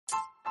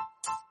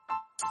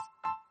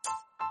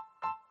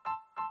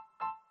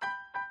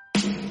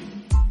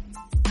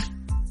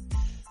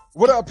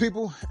What up,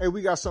 people? Hey,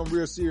 we got something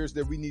real serious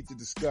that we need to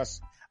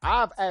discuss.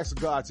 I've asked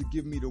God to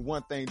give me the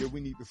one thing that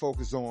we need to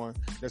focus on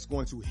that's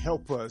going to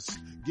help us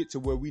get to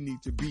where we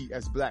need to be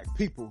as black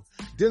people.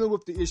 Dealing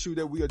with the issue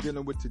that we are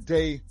dealing with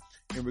today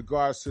in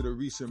regards to the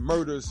recent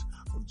murders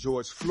of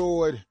George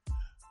Floyd,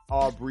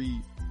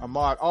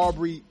 Ahmaud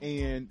Arbery,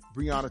 and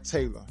Breonna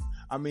Taylor.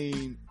 I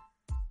mean,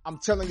 I'm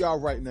telling y'all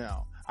right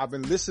now, I've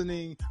been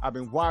listening, I've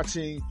been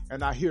watching,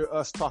 and I hear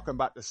us talking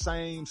about the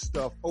same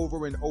stuff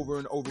over and over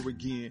and over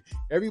again.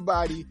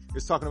 Everybody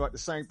is talking about the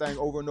same thing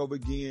over and over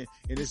again.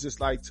 And it's just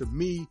like, to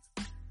me,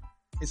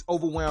 it's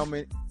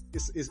overwhelming.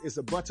 It's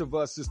a bunch of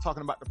us just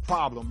talking about the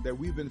problem that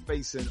we've been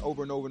facing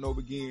over and over and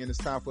over again. And it's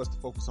time for us to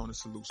focus on the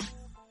solution.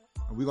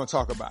 And we're going to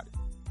talk about it.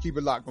 Keep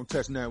it locked on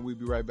Touch Now. We'll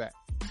be right back.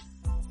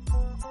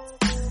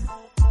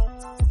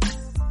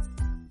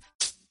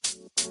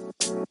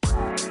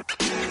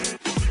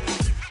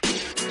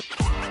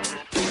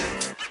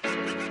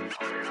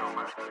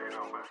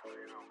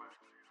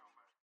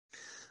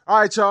 All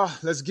right, y'all,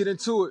 let's get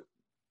into it.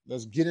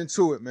 Let's get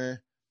into it,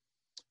 man.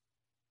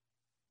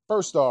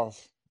 First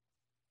off,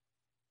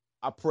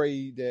 I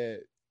pray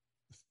that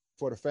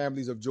for the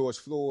families of George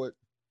Floyd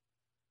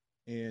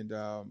and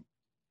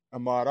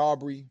Ahmaud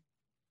Arbery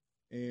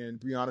and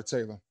Breonna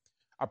Taylor.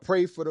 I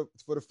pray for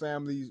the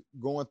families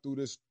going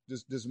through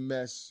this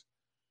mess.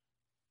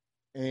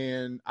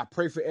 And I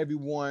pray for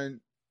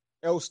everyone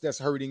else that's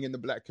hurting in the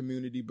black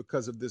community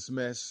because of this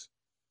mess.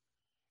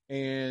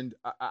 And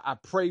I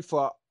pray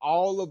for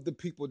all of the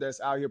people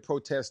that's out here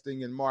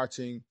protesting and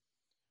marching,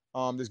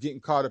 that's getting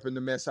caught up in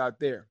the mess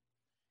out there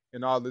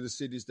in all of the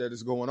cities that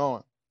is going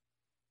on.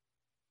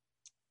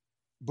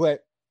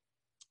 But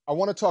I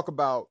want to talk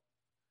about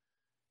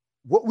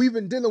what we've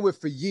been dealing with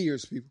for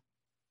years, people.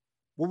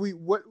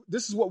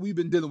 This is what we've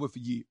been dealing with for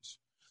years.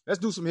 Let's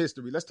do some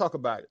history. Let's talk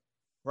about it,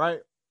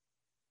 right?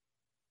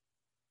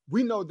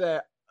 We know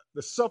that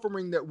the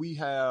suffering that we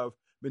have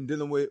been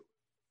dealing with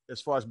as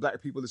far as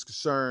black people is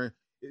concerned,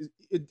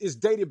 it's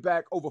dated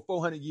back over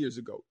 400 years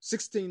ago,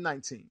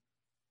 1619.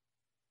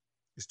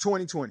 It's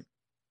 2020.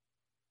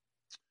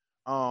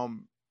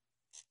 From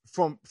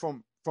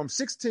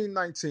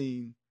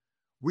 1619,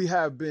 we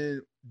have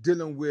been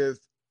dealing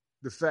with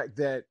the fact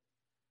that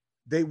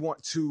they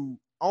want to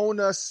own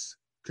us,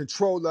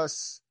 control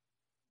us,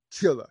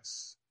 kill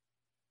us.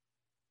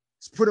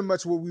 It's pretty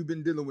much what we've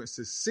been dealing with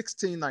since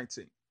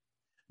 1619.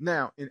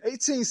 Now, in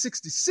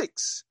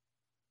 1866,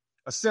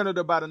 a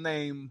senator by the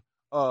name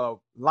of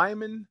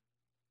Lyman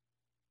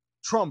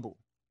Trumbull,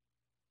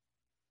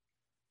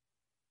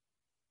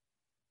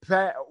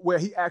 where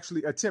he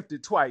actually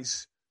attempted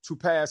twice to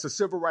pass a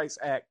Civil Rights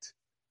Act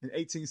in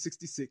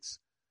 1866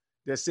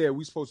 that said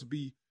we're supposed to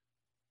be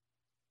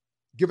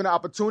given an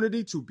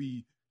opportunity to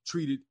be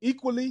treated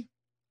equally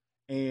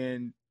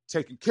and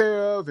taken care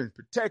of and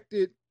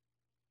protected,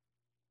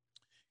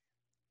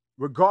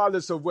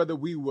 regardless of whether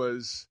we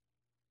was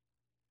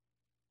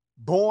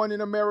born in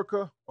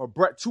America or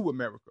brought to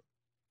America,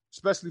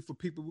 especially for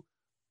people,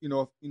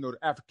 the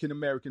African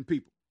American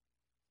people,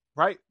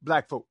 right?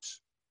 Black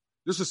folks.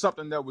 This is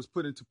something that was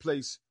put into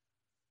place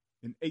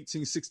in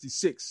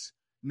 1866.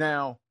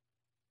 Now,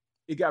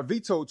 it got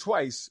vetoed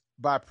twice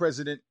by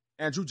President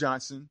Andrew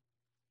Johnson.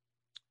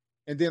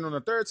 And then on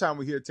the third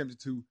time he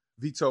attempted to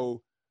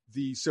veto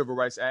the Civil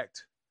Rights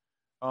Act,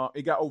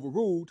 it got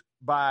overruled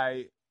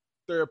by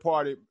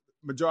third-party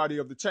majority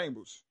of the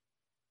chambers.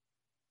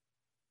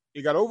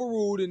 It got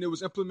overruled and it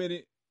was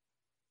implemented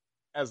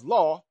as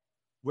law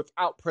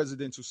without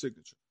presidential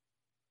signature.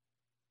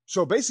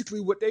 So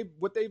basically what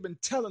they've been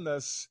telling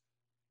us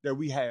that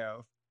we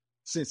have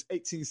since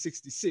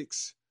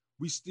 1866,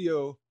 we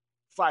still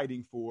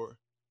fighting for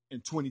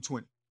in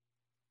 2020,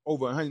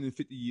 over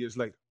 150 years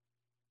later.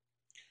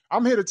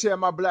 I'm here to tell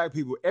my black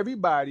people,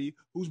 everybody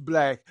who's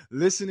black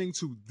listening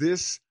to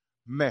this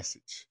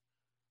message,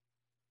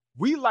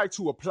 we like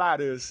to apply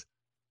this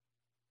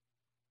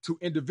to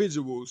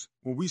individuals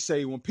when we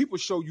say, when people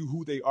show you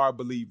who they are,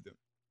 believe them.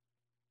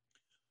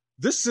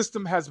 This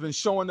system has been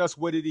showing us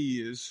what it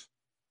is,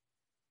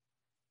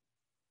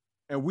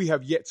 and we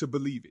have yet to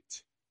believe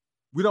it.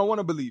 We don't want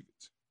to believe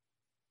it.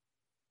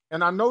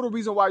 And I know the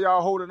reason why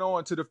y'all holding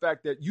on to the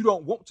fact that you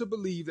don't want to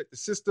believe that the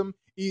system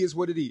is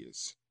what it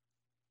is.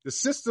 The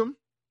system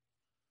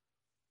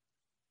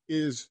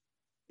is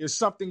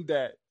something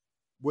that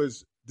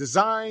was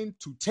designed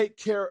to take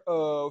care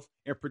of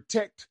and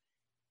protect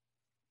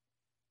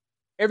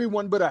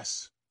everyone but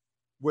us.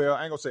 Well,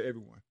 I ain't gonna say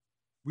everyone.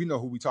 We know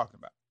who we talking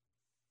about.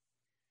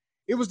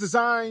 It was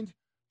designed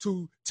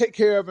to take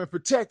care of and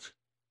protect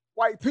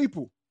white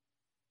people.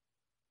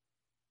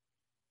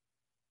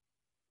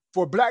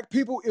 For black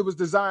people, it was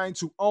designed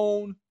to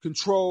own,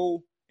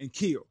 control, and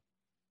kill.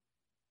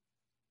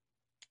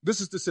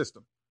 This is the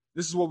system.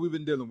 This is what we've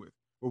been dealing with.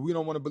 But we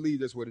don't want to believe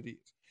that's what it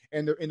is.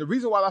 And the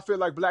reason why I feel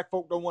like black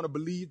folk don't want to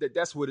believe that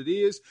that's what it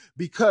is,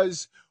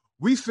 because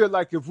we feel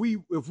like if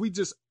we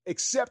just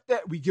accept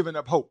that, we're giving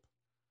up hope.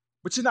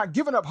 But you're not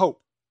giving up hope.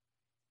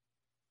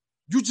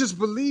 You're just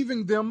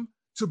believing them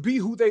to be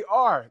who they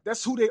are.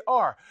 That's who they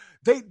are.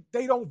 They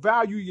don't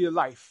value your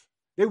life.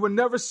 They will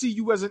never see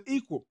you as an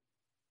equal,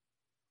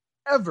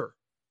 ever.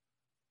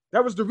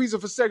 That was the reason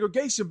for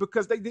segregation,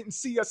 because they didn't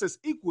see us as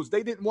equals.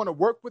 They didn't want to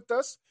work with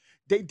us.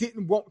 They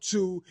didn't want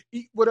to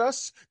eat with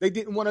us. They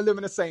didn't want to live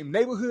in the same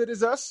neighborhood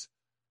as us.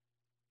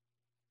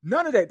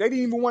 None of that. They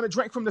didn't even want to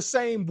drink from the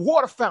same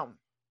water fountain.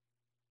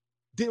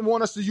 Didn't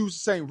want us to use the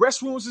same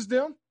restrooms as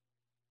them.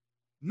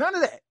 None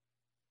of that.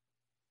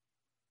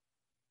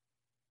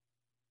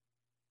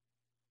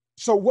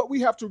 So what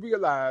we have to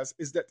realize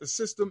is that the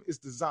system is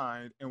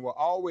designed and will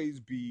always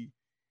be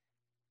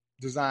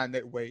designed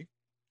that way,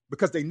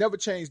 because they never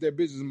changed their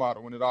business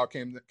model when it all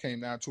came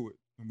down to it.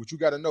 And what you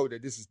got to know,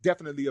 that this is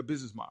definitely a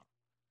business model.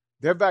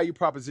 Their value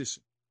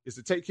proposition is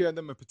to take care of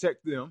them and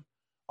protect them,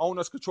 own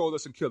us, control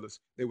us, and kill us.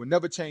 They will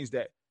never change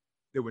that.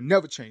 They will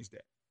never change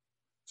that.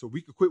 So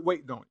we could quit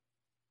waiting on it.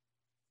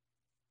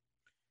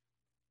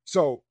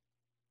 So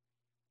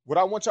what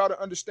I want y'all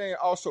to understand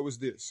also is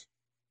this,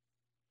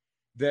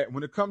 that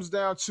when it comes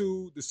down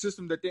to the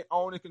system that they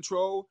own and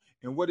control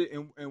and what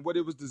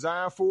it was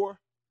designed for,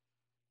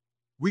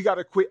 we got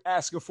to quit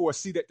asking for a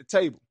seat at the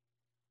table.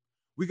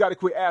 We got to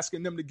quit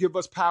asking them to give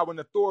us power and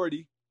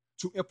authority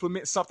to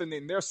implement something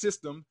in their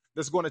system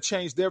that's going to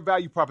change their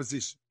value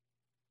proposition.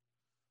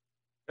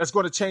 That's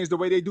going to change the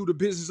way they do the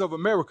business of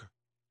America.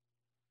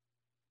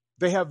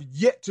 They have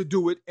yet to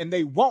do it, and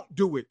they won't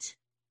do it.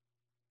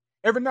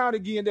 Every now and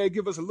again, they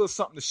give us a little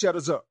something to shut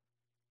us up,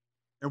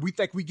 and we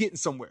think we're getting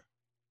somewhere.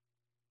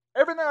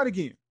 Every now and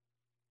again.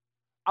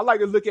 I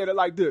like to look at it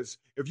like this.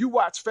 If you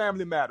watch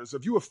Family Matters,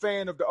 if you're a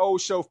fan of the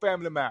old show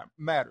Family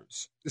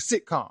Matters, the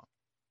sitcom,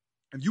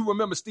 and you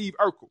remember Steve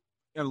Urkel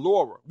and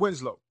Laura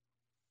Winslow,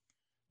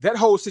 that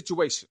whole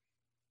situation,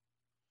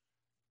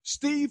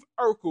 Steve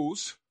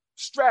Urkel's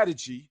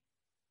strategy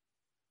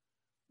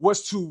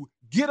was to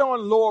get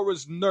on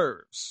Laura's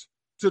nerves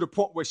to the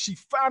point where she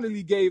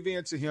finally gave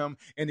in to him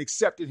and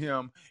accepted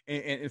him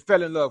and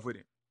fell in love with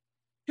him.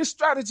 His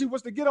strategy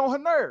was to get on her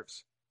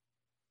nerves.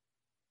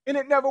 And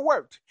it never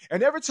worked.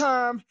 And every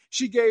time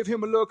she gave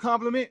him a little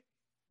compliment,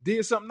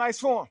 did something nice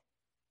for him,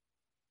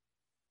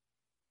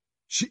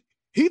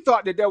 he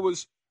thought that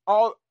was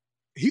all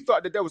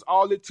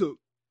it took.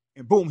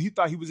 And boom, he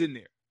thought he was in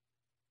there.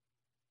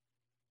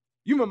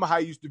 You remember how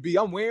he used to be.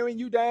 I'm wearing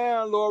you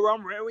down, Laura.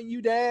 I'm wearing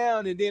you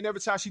down. And then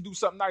every time she do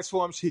something nice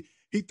for him,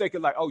 he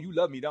thinking like, oh, you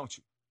love me, don't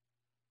you?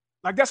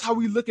 Like, that's how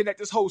we looking at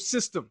this whole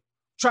system,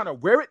 trying to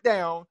wear it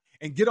down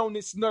and get on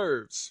its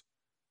nerves.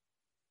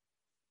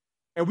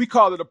 And we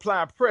call it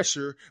applying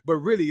pressure, but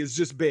really it's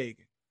just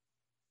begging.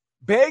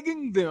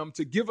 Begging them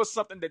to give us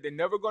something that they're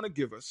never going to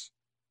give us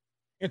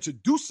and to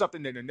do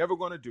something that they're never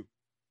going to do.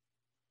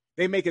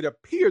 They make it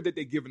appear that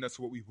they're giving us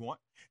what we want.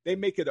 They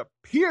make it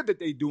appear that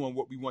they're doing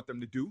what we want them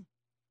to do.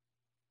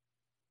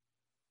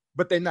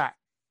 But they're not.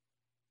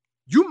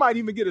 You might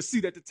even get a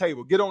seat at the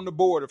table, get on the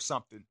board of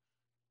something,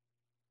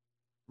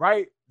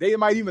 right? They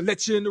might even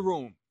let you in the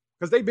room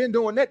because they've been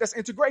doing that. That's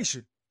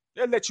integration.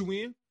 They'll let you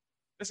in.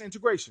 That's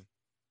integration.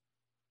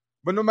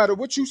 But no matter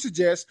what you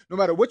suggest, no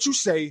matter what you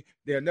say,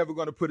 they're never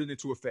going to put it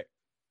into effect.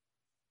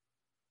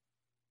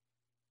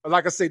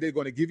 Like I say, they're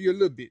going to give you a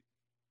little bit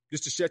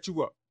just to shut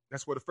you up.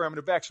 That's what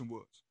affirmative action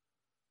was.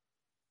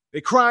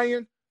 They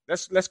crying.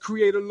 Let's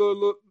create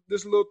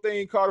this little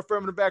thing called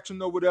affirmative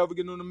action or whatever,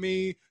 you know what I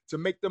mean, to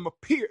make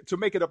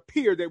it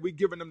appear that we're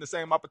giving them the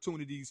same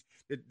opportunities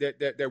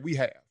that we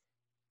have.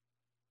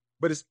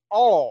 But it's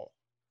all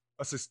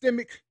a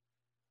systemic,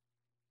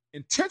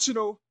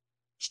 intentional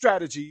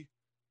strategy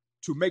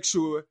to make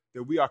sure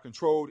that we are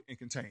controlled and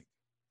contained.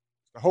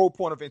 The whole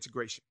point of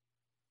integration.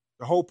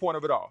 The whole point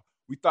of it all.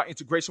 We thought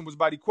integration was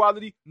about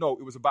equality. No,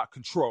 it was about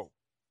control.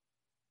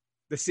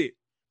 That's it.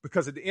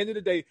 Because at the end of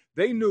the day,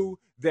 they knew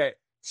that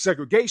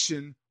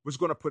segregation was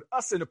going to put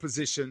us in a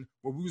position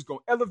where we was going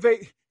to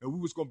elevate and we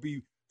was going to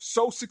be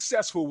so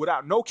successful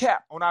without no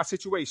cap on our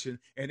situation,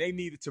 and they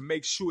needed to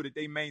make sure that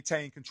they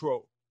maintain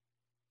control.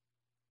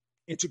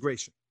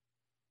 Integration.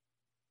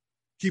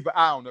 Keep an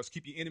eye on us.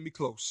 Keep your enemy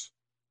close.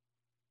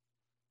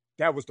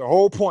 That was the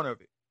whole point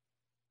of it.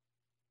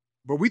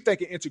 But we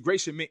thinking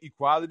integration meant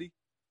equality.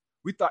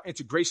 We thought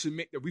integration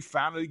meant that we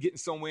finally getting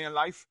somewhere in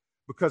life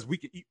because we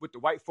can eat with the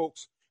white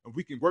folks and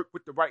we can work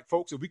with the white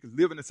folks and we can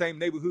live in the same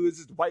neighborhoods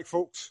as the white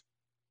folks.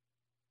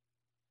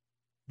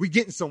 We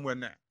getting somewhere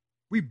now.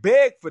 We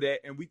begged for that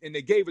and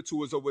they gave it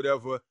to us or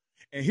whatever.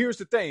 And here's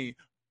the thing.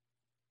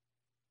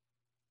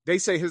 They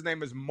say his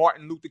name is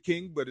Martin Luther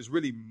King, but it's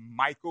really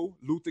Michael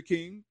Luther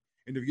King.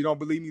 And if you don't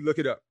believe me, look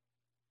it up.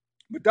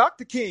 But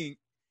Dr. King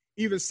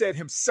even said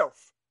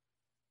himself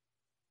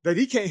that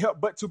he can't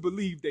help but to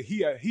believe that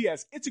he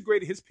has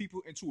integrated his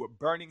people into a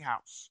burning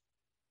house.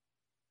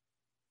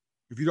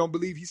 If you don't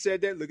believe he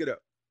said that, look it up.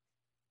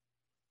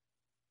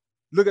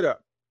 Look it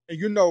up. And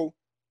you know,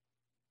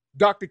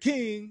 Dr.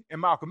 King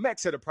and Malcolm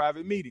X had a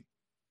private meeting.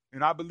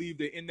 And I believe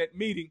that in that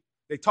meeting,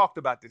 they talked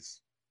about this.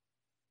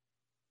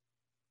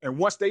 And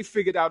once they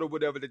figured out or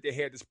whatever that they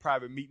had this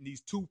private meeting,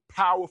 these two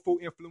powerful,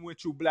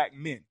 influential black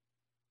men,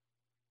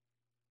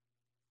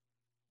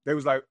 They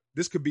was like,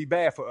 this could be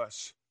bad for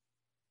us.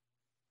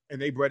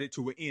 And they brought it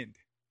to an end.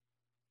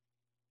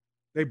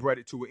 They brought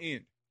it to an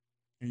end.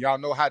 And y'all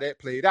know how that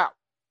played out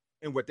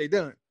and what they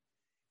done.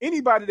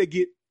 Anybody that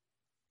get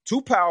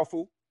too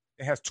powerful,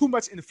 that has too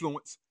much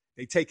influence,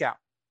 they take out.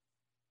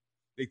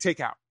 They take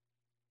out.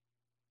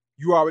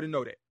 You already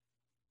know that.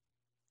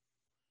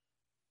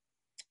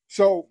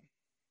 So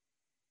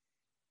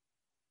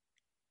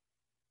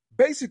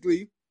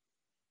basically,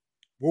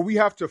 what we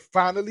have to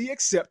finally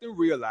accept and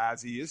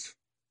realize is,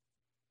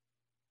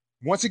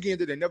 once again,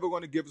 that they're never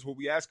going to give us what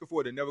we ask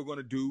for. They're never going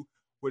to do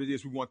what it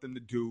is we want them to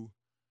do.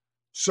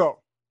 So,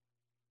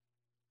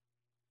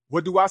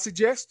 what do I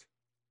suggest?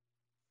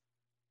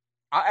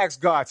 I ask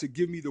God to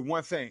give me the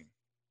one thing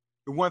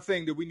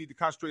that we need to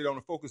concentrate on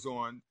and focus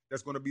on,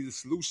 that's going to be the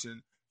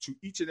solution to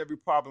each and every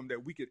problem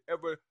that we could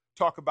ever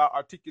talk about,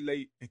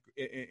 articulate,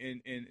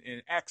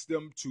 and ask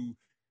them to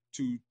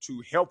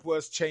help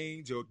us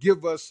change or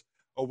give us,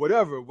 or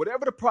whatever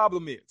the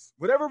problem is,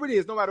 whatever it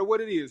is, no matter what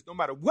it is, no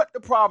matter what the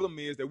problem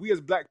is that we as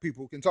Black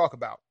people can talk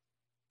about.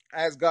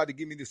 I ask God to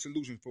give me the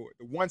solution for it,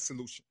 the one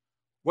solution.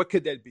 What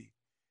could that be?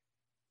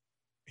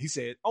 He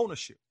said,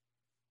 ownership.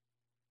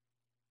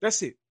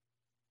 That's it.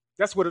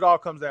 That's what it all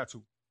comes down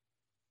to.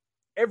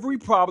 Every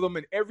problem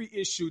and every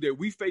issue that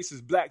we face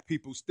as Black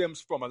people stems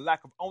from a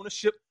lack of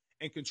ownership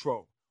and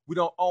control. We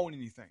don't own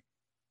anything.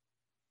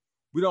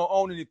 We don't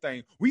own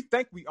anything. We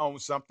think we own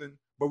something,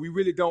 but we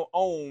really don't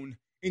own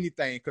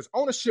anything, because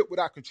ownership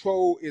without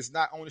control is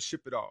not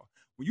ownership at all.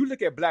 When you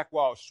look at Black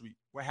Wall Street,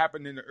 what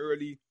happened in the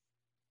early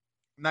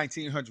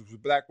 1900s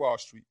with Black Wall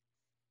Street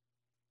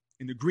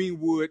in the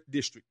Greenwood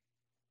district,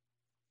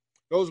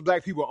 those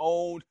Black people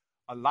owned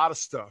a lot of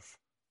stuff,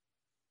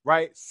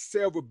 right?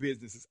 Several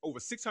businesses, over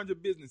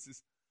 600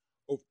 businesses,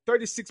 over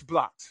 36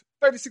 blocks,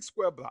 36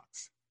 square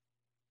blocks.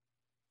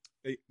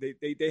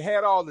 They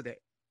had all of that.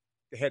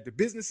 They had the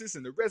businesses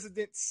and the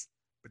residents,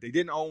 but they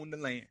didn't own the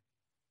land.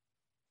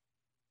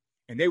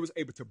 And they was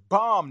able to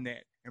bomb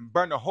that and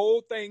burn the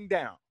whole thing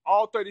down,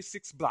 all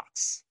 36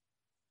 blocks,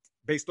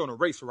 based on a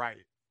race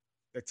riot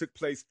that took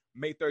place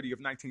May 30th of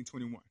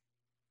 1921.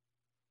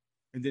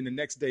 And then the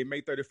next day,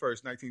 May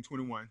 31st,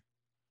 1921,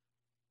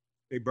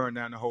 they burned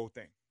down the whole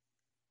thing.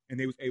 And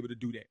they was able to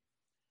do that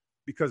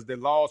because their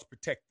laws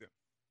protect them.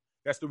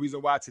 That's the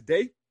reason why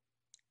today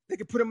they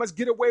can pretty much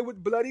get away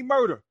with bloody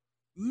murder,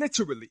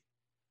 literally,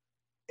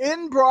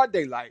 in broad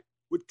daylight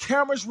with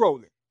cameras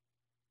rolling.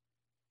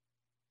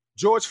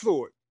 George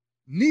Floyd,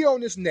 knee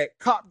on his neck,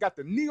 cop got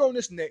the knee on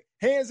his neck,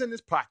 hands in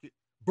his pocket,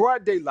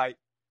 broad daylight.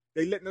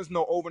 They letting us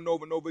know over and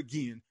over and over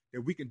again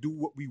that we can do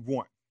what we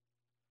want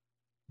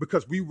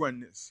because we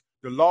run this.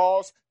 The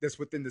laws that's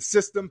within the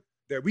system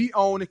that we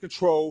own and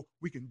control,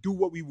 we can do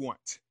what we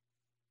want.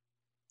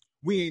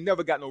 We ain't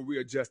never got no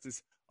real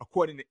justice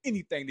according to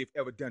anything they've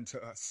ever done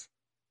to us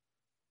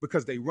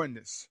because they run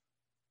this.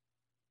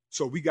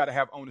 So we got to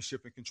have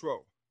ownership and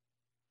control.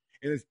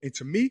 And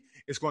to me,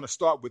 it's going to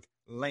start with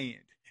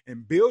land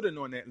and building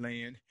on that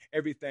land,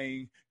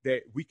 everything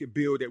that we can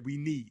build that we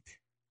need.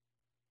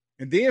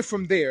 And then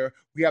from there,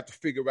 we have to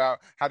figure out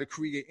how to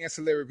create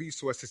ancillary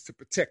resources to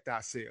protect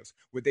ourselves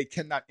where they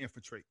cannot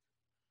infiltrate.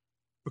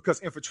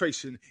 Because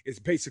infiltration is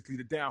basically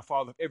the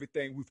downfall of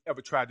everything we've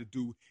ever tried to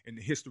do in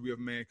the history of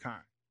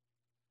mankind.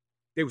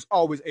 They was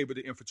always able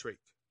to infiltrate.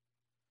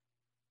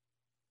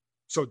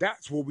 So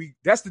that's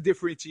the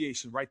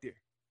differentiation right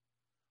there.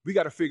 We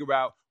got to figure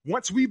out,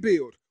 once we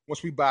build,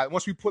 once we buy,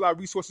 once we pull our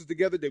resources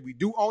together that we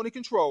do own and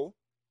control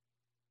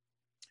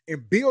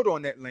and build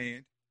on that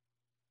land,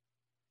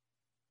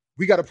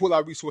 we got to pull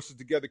our resources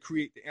together,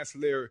 create the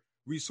ancillary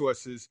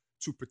resources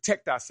to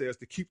protect ourselves,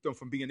 to keep them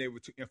from being able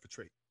to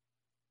infiltrate.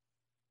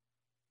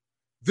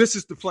 This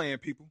is the plan,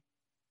 people.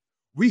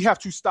 We have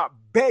to stop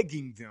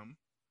begging them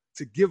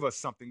to give us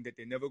something that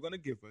they're never going to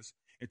give us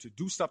and to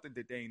do something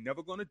that they ain't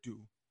never going to do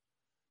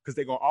because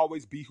they're going to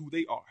always be who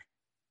they are.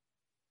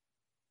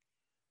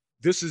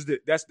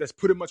 That's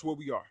pretty much where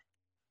we are.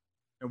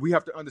 And we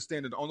have to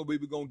understand that the only way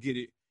we're going to get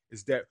it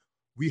is that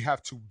we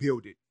have to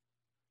build it.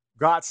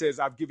 God says,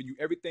 I've given you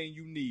everything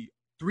you need.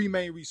 3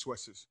 main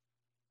resources: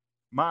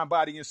 mind,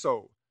 body, and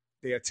soul.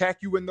 They attack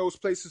you in those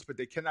places, but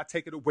they cannot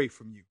take it away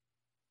from you.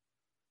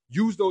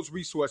 Use those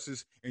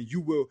resources and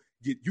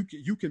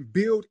you can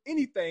build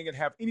anything and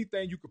have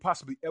anything you could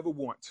possibly ever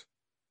want.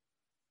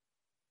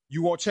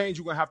 You won't change,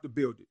 you're going to have to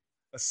build it.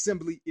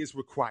 Assembly is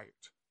required.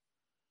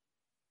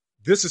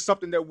 This is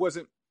something or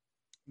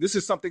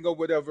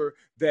whatever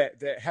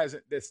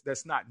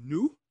that's not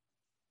new.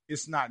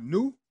 It's not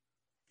new.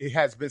 It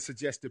has been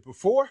suggested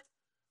before,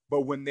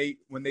 but when they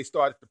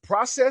started the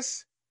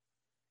process,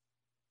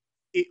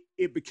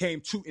 it became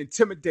too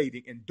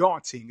intimidating and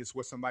daunting, is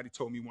what somebody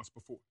told me once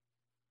before.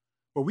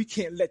 But we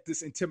can't let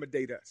this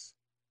intimidate us,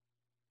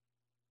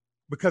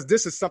 because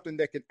this is something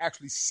that can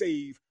actually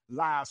save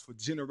lives for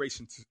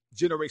generations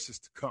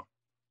to come.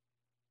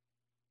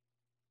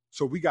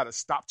 So we got to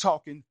stop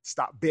talking,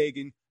 stop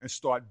begging, and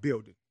start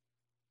building.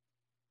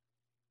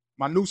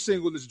 My new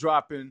single is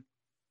dropping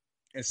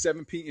at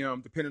 7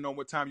 p.m., depending on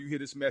what time you hear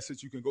this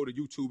message. You can go to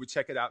YouTube and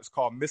check it out. It's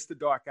called Mr.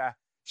 Dark Eye,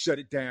 Shut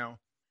It Down.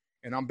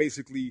 And I'm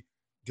basically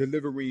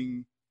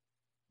delivering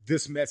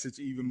this message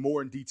even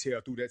more in detail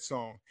through that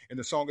song. And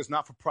the song is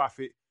not for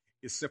profit.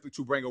 It's simply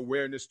to bring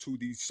awareness to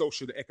these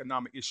social and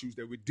economic issues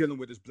that we're dealing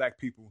with as Black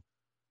people.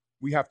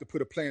 We have to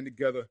put a plan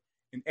together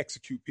and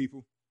execute,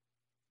 people.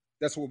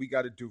 That's what we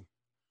got to do.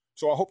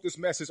 So I hope this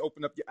message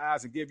opened up your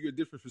eyes and gave you a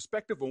different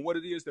perspective on what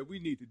it is that we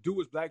need to do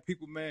as Black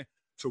people, man,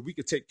 so we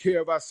can take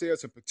care of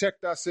ourselves and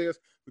protect ourselves,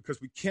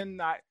 because we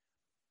cannot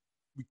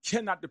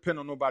depend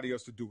on nobody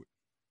else to do it,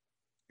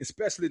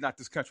 especially not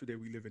this country that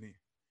we're living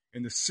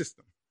in the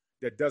system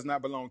that does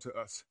not belong to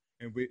us,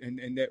 and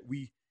that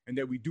we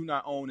do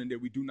not own and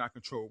that we do not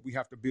control. We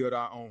have to build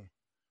our own.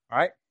 All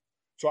right?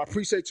 So I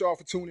appreciate y'all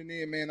for tuning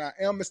in, man. I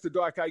am Mr.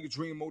 Dark Eye, your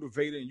dream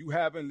motivator, and you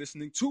have been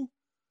listening to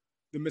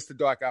the Mr.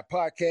 Dark Eye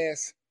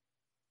podcast.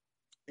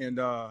 And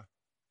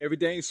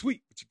everything is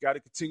sweet, but you got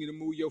to continue to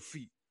move your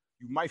feet.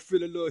 You might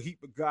feel a little heat,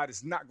 but God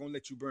is not going to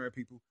let you burn,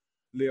 people.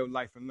 Live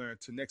life and learn.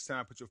 Till next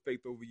time, put your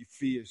faith over your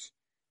fears,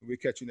 and we'll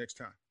catch you next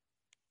time.